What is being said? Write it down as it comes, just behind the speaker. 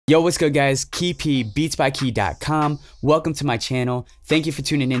Yo, what's good guys? KeyP, beatsbykey.com. Welcome to my channel. Thank you for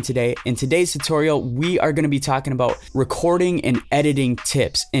tuning in today. In today's tutorial, we are going to be talking about recording and editing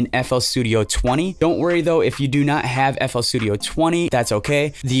tips in FL Studio 20. Don't worry though, if you do not have FL Studio 20, that's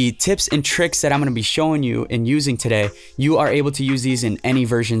okay. The tips and tricks that I'm going to be showing you and using today, you are able to use these in any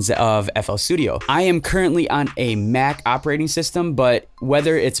versions of FL Studio. I am currently on a Mac operating system, but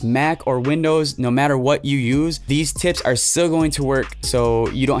whether it's Mac or Windows, no matter what you use, these tips are still going to work, so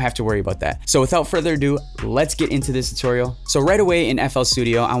you don't have to worry about that. So without further ado, let's get into this tutorial. So right away in FL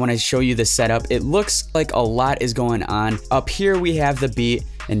Studio, I want to show you the setup. It looks like a lot is going on. Up here we have the beat,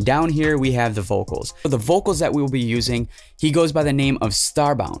 and down here we have the vocals. For the vocals that we will be using, he goes by the name of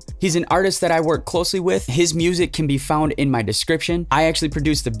Starbound. He's an artist that I work closely with. His music can be found in my description. I actually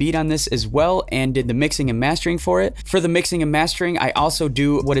produced the beat on this as well and did the mixing and mastering for it. For the mixing and mastering, I also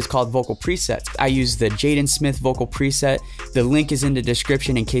do what is called vocal presets. I use the Jaden Smith vocal preset. The link is in the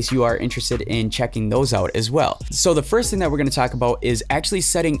description in case you are interested in checking those out as well. So the first thing that we're going to talk about is actually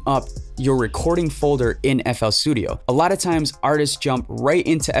setting up your recording folder in FL Studio. A lot of times artists jump right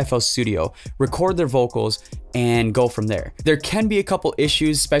into FL Studio, record their vocals, and go from there. There can be a couple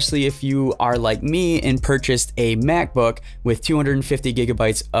issues, especially if you are like me and purchased a MacBook with 250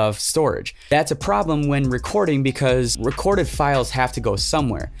 gigabytes of storage. That's a problem when recording because recorded files have to go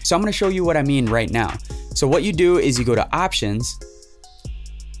somewhere. So I'm going to show you what I mean right now. So what you do is you go to Options,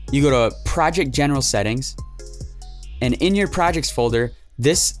 you go to Project General Settings, and in your Projects folder,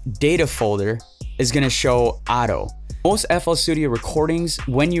 this data folder is going to show Auto. Most FL Studio recordings,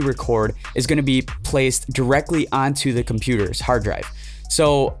 when you record, is going to be placed directly onto the computer's hard drive.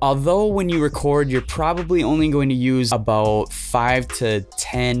 So although when you record, you're probably only going to use about 5 to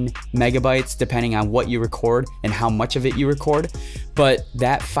 10 megabytes, depending on what you record and how much of it you record. But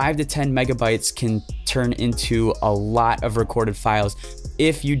that 5 to 10 megabytes can turn into a lot of recorded files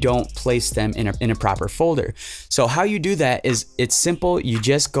if you don't place them in a proper folder. So how you do that is, it's simple. You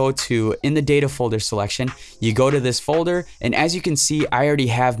just go to, in the data folder selection, you go to this folder, and as you can see, I already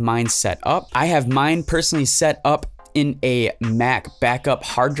have mine set up. I have mine personally set up in a Mac backup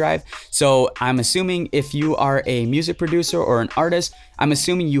hard drive. So I'm assuming if you are a music producer or an artist, I'm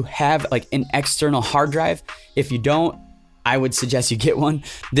assuming you have like an external hard drive. If you don't, I would suggest you get one.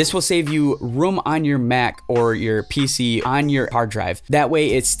 This will save you room on your Mac or your PC on your hard drive. That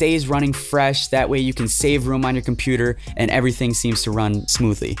way it stays running fresh. That way you can save room on your computer and everything seems to run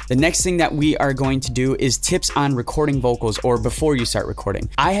smoothly. The next thing that we are going to do is tips on recording vocals or before you start recording.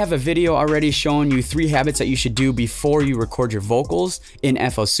 I have a video already showing you 3 habits that you should do before you record your vocals in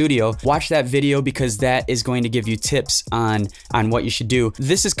FL Studio. Watch that video because that is going to give you tips on what you should do.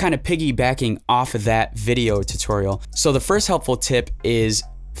 This is kind of piggybacking off of that video tutorial. So the first helpful tip is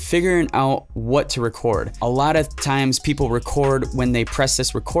figuring out what to record. A lot of times people record when they press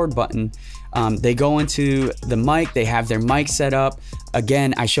this record button. They go into the mic, they have their mic set up.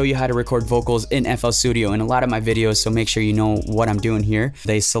 Again, I show you how to record vocals in FL Studio in a lot of my videos, so make sure you know what I'm doing here.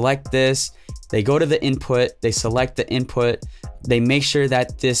 They select this, they go to the input, they select the input, they make sure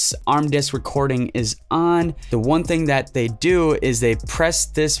that this ARM disk recording is on. The one thing that they do is they press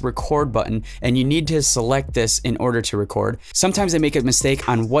this record button, and you need to select this in order to record. Sometimes they make a mistake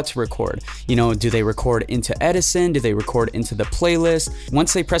on what to record. You know, do they record into Edison? Do they record into the playlist?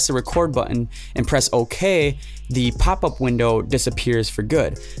 Once they press the record button and press OK, the pop-up window disappears for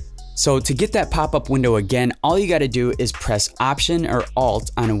good. So to get that pop-up window again, all you got to do is press Option or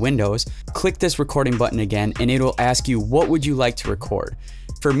Alt on a Windows, click this recording button again, and it'll ask you, what would you like to record?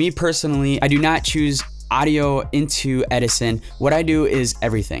 For me personally, I do not choose audio into Edison. What I do is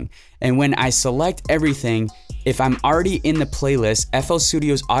everything. And when I select everything, if I'm already in the playlist, FL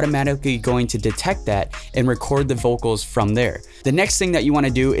Studio is automatically going to detect that and record the vocals from there. The next thing that you want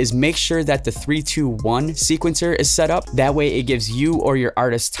to do is make sure that the 3-2-1 sequencer is set up. That way it gives you or your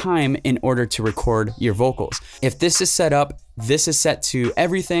artist time in order to record your vocals. If this is set up, this is set to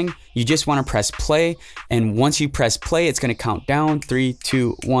everything. You just want to press play, and once you press play, it's going to count down 3,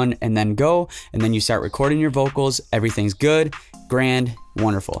 2, 1, and then go, and then you start recording your vocals. Everything's good, grand,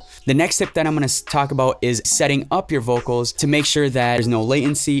 wonderful. The next tip that I'm going to talk about is setting up your vocals to make sure that there's no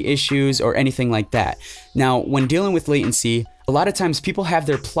latency issues or anything like that. Now, when dealing with latency, a lot of times people have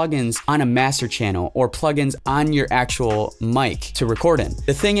their plugins on a master channel or plugins on your actual mic to record in.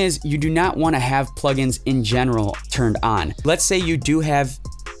 The thing is, you do not want to have plugins in general turned on. Let's say you do have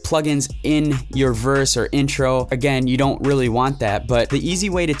plugins in your verse or intro. Again, you don't really want that, but the easy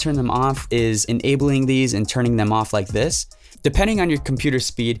way to turn them off is enabling these and turning them off like this. Depending on your computer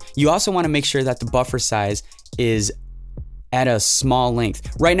speed, you also want to make sure that the buffer size is at a small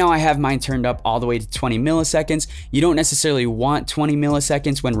length. Right now I have mine turned up all the way to 20 milliseconds. You don't necessarily want 20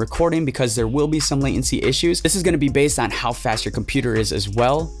 milliseconds when recording because there will be some latency issues. This is gonna be based on how fast your computer is as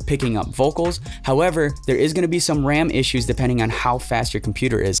well, picking up vocals. However, there is gonna be some RAM issues depending on how fast your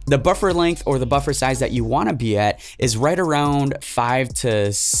computer is. The buffer length or the buffer size that you wanna be at is right around 5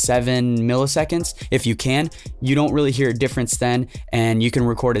 to 7 milliseconds if you can. You don't really hear a difference then, and you can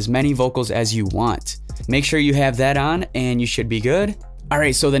record as many vocals as you want. Make sure you have that on and you should be good. All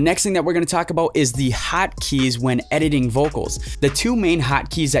right, so the next thing that we're gonna talk about is the hotkeys when editing vocals. The two main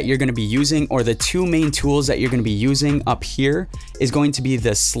hotkeys that you're gonna be using, or the two main tools that you're gonna be using up here, is going to be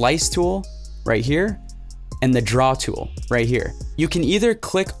the slice tool right here and the draw tool right here. You can either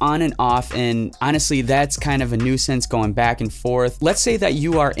click on and off, and honestly, that's kind of a nuisance going back and forth. Let's say that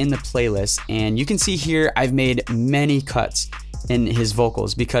you are in the playlist, and you can see here I've made many cuts in his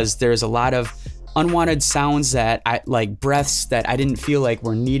vocals because there's a lot of unwanted sounds that like breaths that I didn't feel like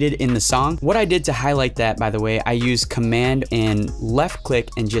were needed in the song. What I did to highlight that, by the way, I used command and left click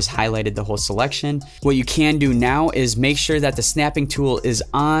and just highlighted the whole selection. What you can do now is make sure that the snapping tool is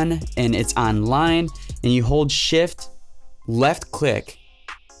on and it's on line, and you hold shift, left click,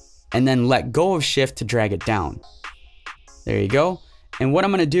 and then let go of shift to drag it down. There you go. And what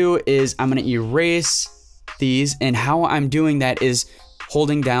I'm gonna do is I'm gonna erase these, and how I'm doing that is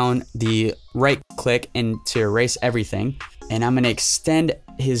holding down the right click and to erase everything. And I'm gonna extend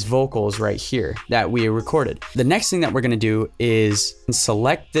his vocals right here that we recorded. The next thing that we're gonna do is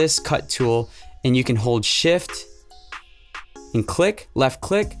select this cut tool, and you can hold shift and click, left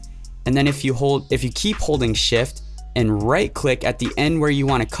click. And then if you keep holding shift and right click at the end where you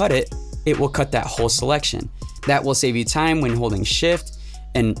wanna cut it, it will cut that whole selection. That will save you time when holding shift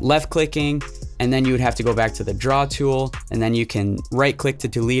and left clicking, and then you would have to go back to the draw tool, and then you can right click to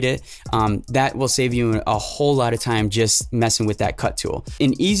delete it. That will save you a whole lot of time just messing with that cut tool.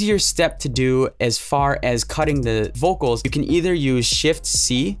 An easier step to do as far as cutting the vocals, you can either use Shift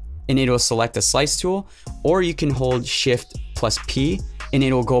C and it'll select the slice tool, or you can hold Shift plus P and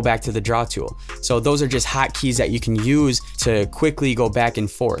it'll go back to the draw tool. So those are just hotkeys that you can use to quickly go back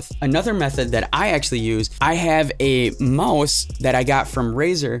and forth. Another method that I actually use, I have a mouse that I got from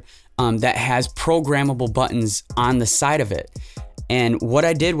Razer that has programmable buttons on the side of it. And what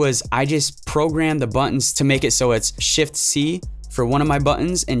I did was I just programmed the buttons to make it so it's Shift C for one of my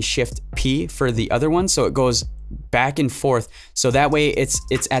buttons and Shift P for the other one. So it goes back and forth. So that way it's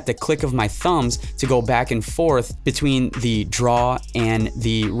at the click of my thumbs to go back and forth between the draw and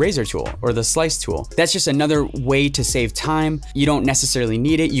the razor tool or the slice tool. That's just another way to save time. You don't necessarily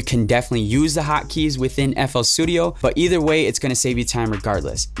need it. You can definitely use the hotkeys within FL Studio, but either way, it's gonna save you time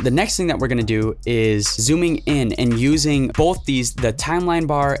regardless. The next thing that we're gonna do is zooming in and using both these, the timeline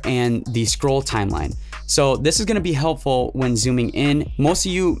bar and the scroll timeline. So this is gonna be helpful when zooming in. Most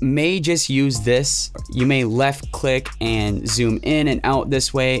of you may just use this. You may left click and zoom in and out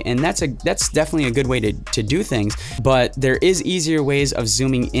this way, and that's definitely a good way to do things, but there is easier ways of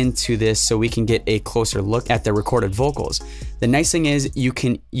zooming into this so we can get a closer look at the recorded vocals. The nice thing is you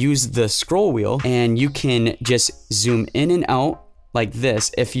can use the scroll wheel and you can just zoom in and out like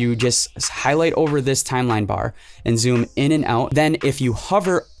this. If you just highlight over this timeline bar and zoom in and out, then if you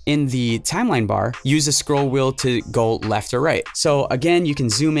hover in the timeline bar, use the scroll wheel to go left or right. So again, you can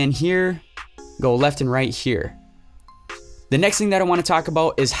zoom in here, go left and right here. The next thing that I want to talk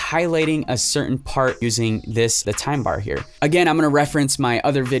about is highlighting a certain part using the time bar here. Again, I'm going to reference my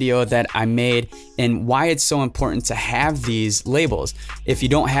other video that I made and why it's so important to have these labels. If you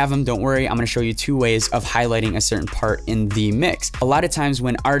don't have them, don't worry. I'm going to show you two ways of highlighting a certain part in the mix. A lot of times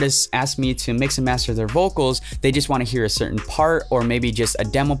when artists ask me to mix and master their vocals, they just want to hear a certain part or maybe just a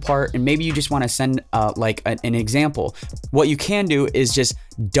demo part, and maybe you just want to send like an example. What you can do is just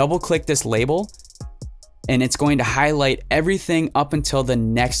double click this label, and it's going to highlight everything up until the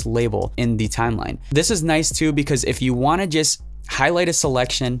next label in the timeline. This is nice too, because if you want to just highlight a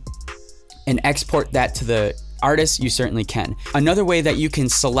selection and export that to the artist, you certainly can. Another way that you can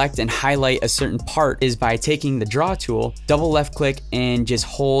select and highlight a certain part is by taking the draw tool, double left click, and just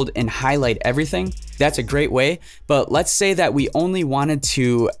hold and highlight everything. That's a great way, but let's say that we only wanted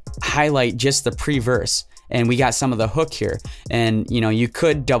to highlight just the pre-verse, and we got some of the hook here, and you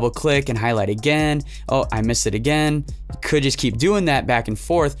could double click and highlight again. Oh, I missed it again. You could just keep doing that back and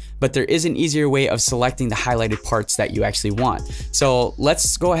forth, but there is an easier way of selecting the highlighted parts that you actually want. So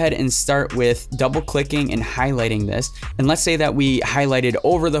let's go ahead and start with double clicking and highlighting this. And let's say that we highlighted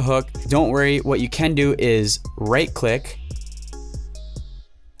over the hook. Don't worry, what you can do is right click,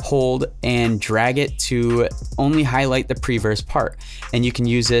 hold, and drag it to only highlight the pre-verse part. And you can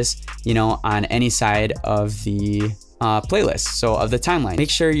use this, on any side of the playlist, so of the timeline. Make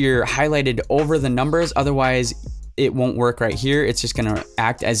sure you're highlighted over the numbers, otherwise it won't work right here. It's just gonna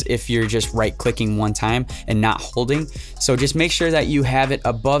act as if you're just right clicking one time and not holding. So just make sure that you have it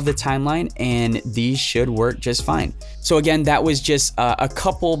above the timeline, and these should work just fine. So again, that was just a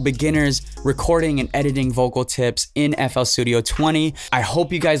couple beginners recording and editing vocal tips in FL Studio 20. I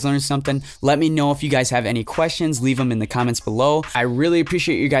hope you guys learned something. Let me know if you guys have any questions, leave them in the comments below. I really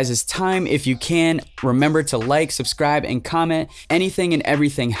appreciate you guys' time. If you can, remember to like, subscribe, and comment. Anything and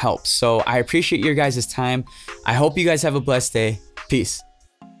everything helps. So I appreciate your guys' time. I hope you guys have a blessed day. Peace.